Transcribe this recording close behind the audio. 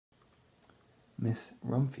Miss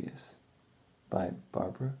Rumphius by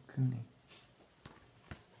Barbara Cooney.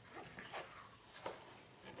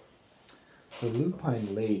 The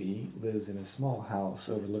lupine lady lives in a small house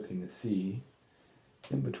overlooking the sea.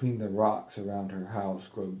 In between the rocks around her house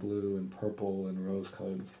grow blue and purple and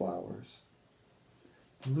rose-colored flowers.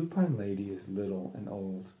 The lupine lady is little and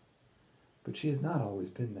old, but she has not always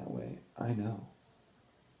been that way, I know.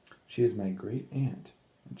 She is my great aunt,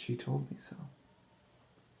 and she told me so.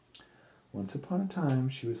 Once upon a time,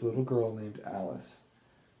 she was a little girl named Alice,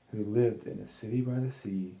 who lived in a city by the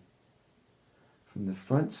sea. From the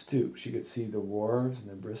front stoop, she could see the wharves and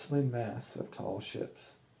the bristling masts of tall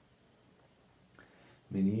ships.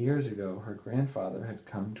 Many years ago, her grandfather had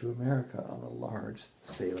come to America on a large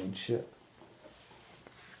sailing ship.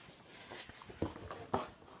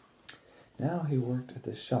 Now he worked at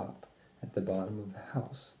the shop at the bottom of the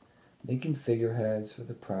house, making figureheads for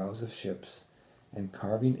the prows of ships and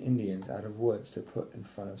carving Indians out of woods to put in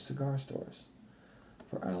front of cigar stores.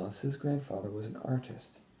 For Alice's grandfather was an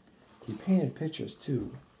artist. He painted pictures,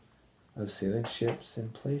 too, of sailing ships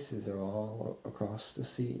and places all across the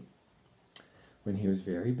sea. When he was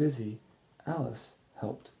very busy, Alice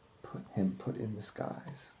helped him put in the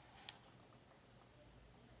skies.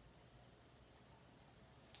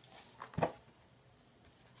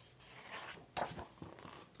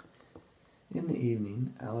 In the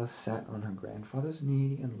evening, Alice sat on her grandfather's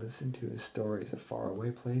knee and listened to his stories of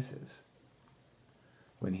faraway places.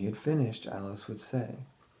 When he had finished, Alice would say,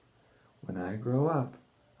 "When I grow up,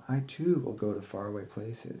 I too will go to faraway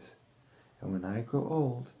places, and when I grow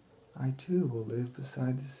old, I too will live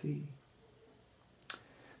beside the sea."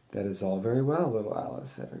 "That is all very well, little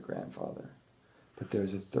Alice," said her grandfather, "but there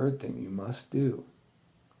is a third thing you must do."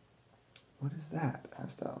 "What is that?"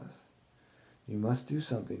 asked Alice. "You must do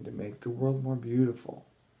something to make the world more beautiful,"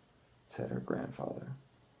 said her grandfather.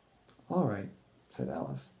 "All right," said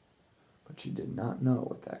Alice, but she did not know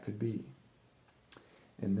what that could be.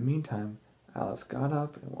 In the meantime, Alice got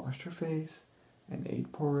up and washed her face and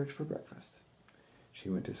ate porridge for breakfast. She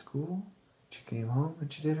went to school, she came home,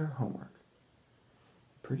 and she did her homework.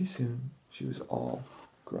 Pretty soon, she was all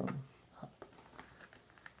grown up.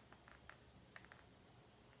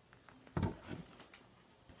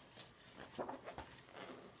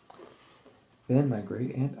 Then my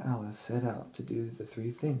great aunt Alice set out to do the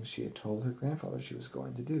 3 things she had told her grandfather she was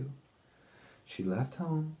going to do. She left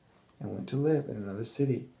home and went to live in another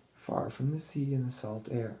city, far from the sea and the salt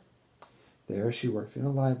air. There she worked in a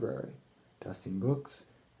library, dusting books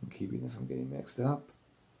and keeping them from getting mixed up,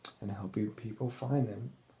 and helping people find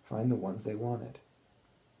the ones they wanted.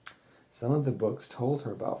 Some of the books told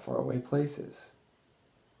her about faraway places.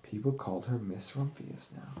 People called her Miss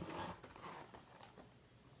Rumphius now.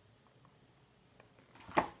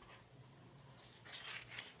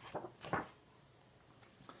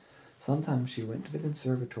 Sometimes she went to the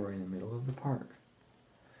conservatory in the middle of the park.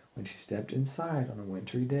 When she stepped inside on a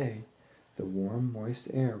wintry day, the warm, moist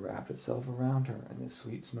air wrapped itself around her, and the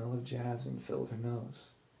sweet smell of jasmine filled her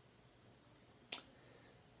nose.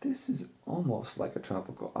 "This is almost like a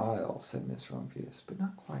tropical isle," said Miss Rumphius, "but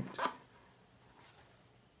not quite."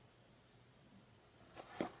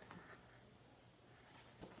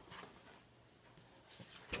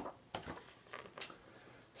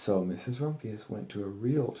 So Mrs. Rumphius went to a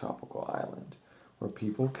real tropical island, where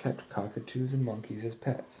people kept cockatoos and monkeys as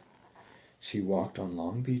pets. She walked on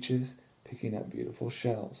long beaches, picking up beautiful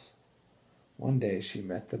shells. One day she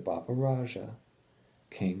met the Baba Raja,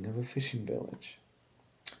 king of a fishing village.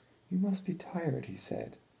 "You must be tired," he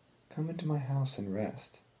said. "Come into my house and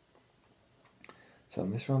rest." So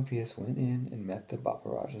Miss Rumphius went in and met the Baba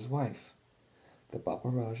Raja's wife. The Baba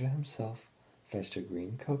Raja himself fetched a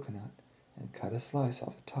green coconut and cut a slice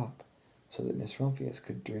off the top so that Miss Rumphius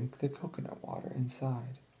could drink the coconut water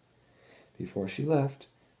inside. Before she left,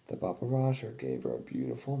 the Baba Raja gave her a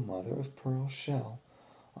beautiful mother-of-pearl shell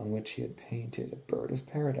on which he had painted a bird of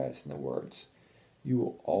paradise and the words, "You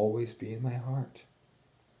will always be in my heart."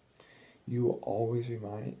 "You will always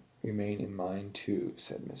remain in mine too,"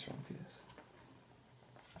 said Miss Rumphius.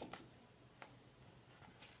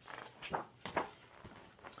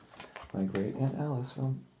 My great aunt Alice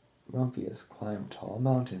Rumphius climbed tall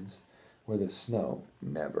mountains where the snow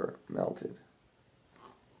never melted.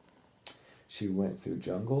 She went through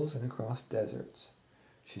jungles and across deserts.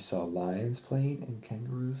 She saw lions playing and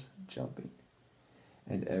kangaroos jumping.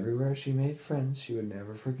 And everywhere she made friends she would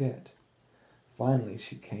never forget. Finally,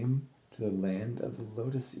 she came to the land of the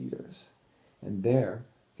lotus eaters, and there,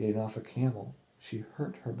 getting off a camel, she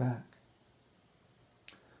hurt her back.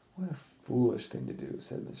 "What a foolish thing to do,"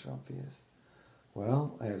 said Miss Rumphius.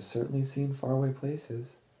 "Well, I have certainly seen faraway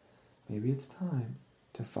places, Maybe it's time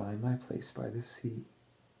to find my place by the sea."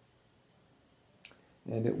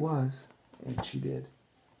 And it was, and she did.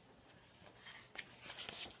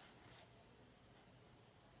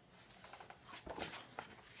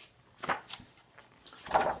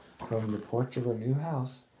 From the porch of her new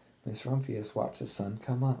house, Miss Rumphius watched the sun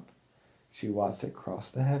come up. She watched it cross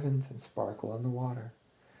the heavens and sparkle on the water.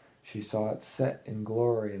 She saw it set in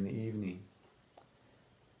glory in the evening.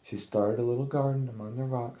 She started a little garden among the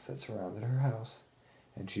rocks that surrounded her house,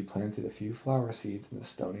 and she planted a few flower seeds in the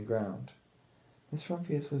stony ground. Miss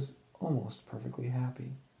Rumphius was almost perfectly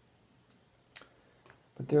happy.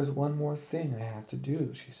 "But there's one more thing I have to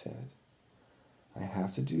do," she said. "I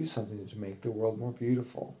have to do something to make the world more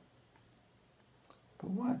beautiful." "But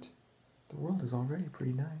what? The world is already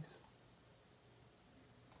pretty nice,"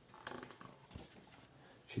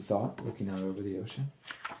 she thought, looking out over the ocean.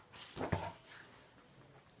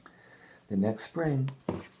 The next spring,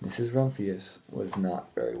 Mrs. Rumphius was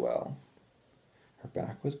not very well. Her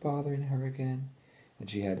back was bothering her again, and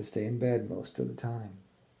she had to stay in bed most of the time.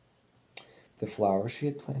 The flowers she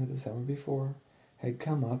had planted the summer before had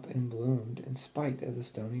come up and bloomed in spite of the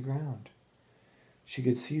stony ground. She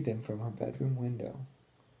could see them from her bedroom window,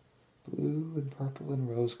 blue and purple and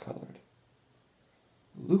rose-colored.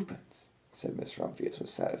 "Lupins," said Miss Rumphius with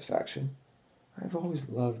satisfaction. "I've always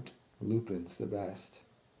loved lupins the best.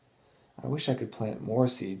 I wish I could plant more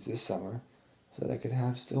seeds this summer so that I could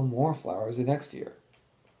have still more flowers the next year."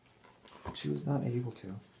 But she was not able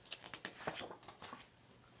to.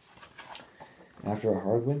 After a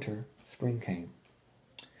hard winter, spring came.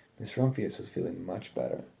 Miss Rumphius was feeling much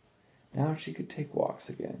better. Now she could take walks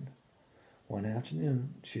again. One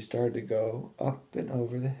afternoon, she started to go up and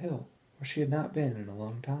over the hill where she had not been in a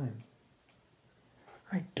long time.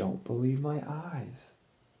 "I don't believe my eyes,"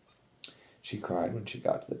 she cried when she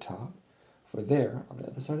got to the top, for there, on the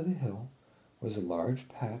other side of the hill, was a large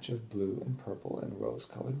patch of blue and purple and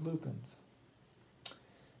rose-colored lupins.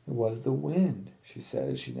 "It was the wind," she said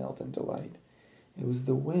as she knelt in delight. "It was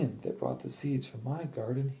the wind that brought the seeds from my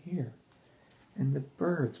garden here, and the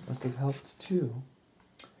birds must have helped too."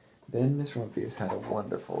 Then Miss Rumphius had a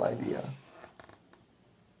wonderful idea.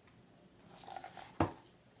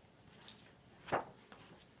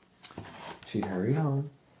 She hurried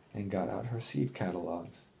home and got out her seed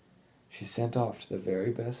catalogs. She sent off to the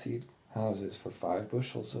very best seed houses for 5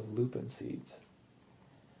 bushels of lupin seeds.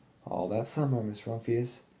 All that summer, Miss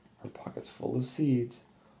Rumphius, her pockets full of seeds,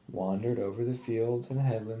 wandered over the fields and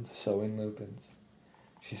headlands sowing lupins.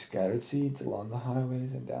 She scattered seeds along the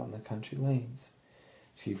highways and down the country lanes.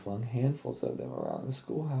 She flung handfuls of them around the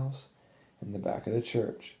schoolhouse and the back of the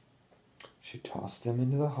church. She tossed them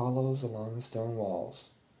into the hollows along the stone walls.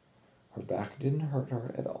 Her back didn't hurt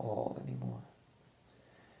her at all anymore.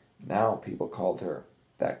 Now people called her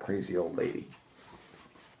that crazy old lady.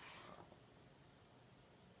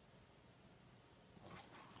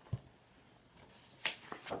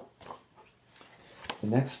 The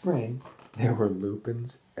next spring, there were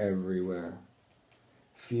lupins everywhere.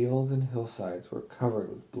 Fields and hillsides were covered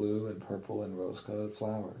with blue and purple and rose-colored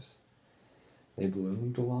flowers. They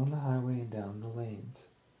bloomed along the highway and down the lanes.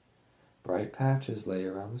 Bright patches lay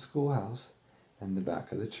around the schoolhouse and the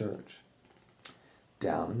back of the church.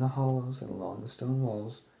 Down in the hollows and along the stone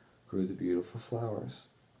walls grew the beautiful flowers.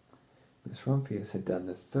 Miss Rumphius had done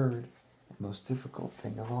the third and most difficult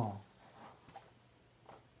thing of all.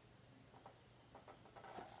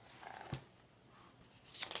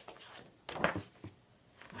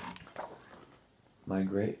 My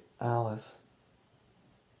great Alice,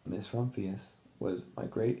 Miss Rumphius, my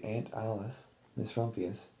great Aunt Alice, Miss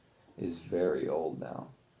Rumphius, is very old now.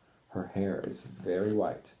 Her hair is very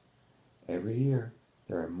white. Every year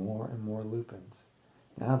there are more and more lupins.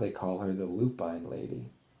 Now they call her the Lupine Lady.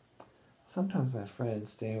 Sometimes my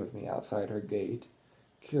friends stand with me outside her gate,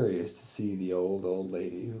 curious to see the old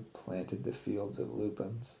lady who planted the fields of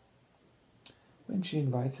lupins. When she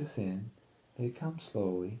invites us in, they come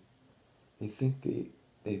slowly. They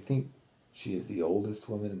think she is the oldest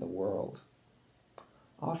woman in the world.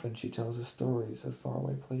 Often she tells us stories of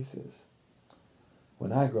faraway places.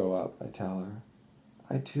 When I grow up, I tell her,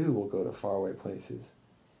 I too will go to faraway places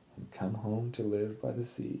and come home to live by the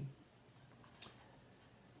sea.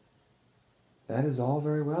 "That is all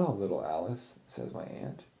very well, little Alice," says my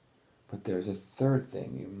aunt, "but there's a third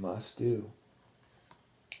thing you must do."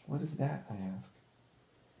 "What is that?" I ask.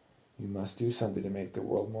 "You must do something to make the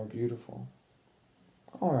world more beautiful."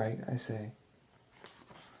 "All right," I say.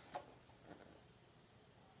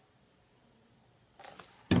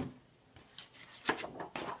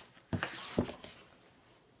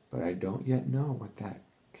 But I don't yet know what that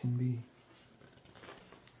can be.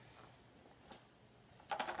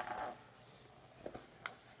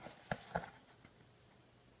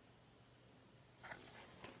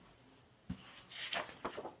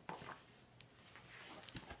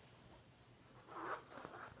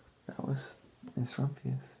 That was Miss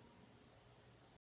Rumphius.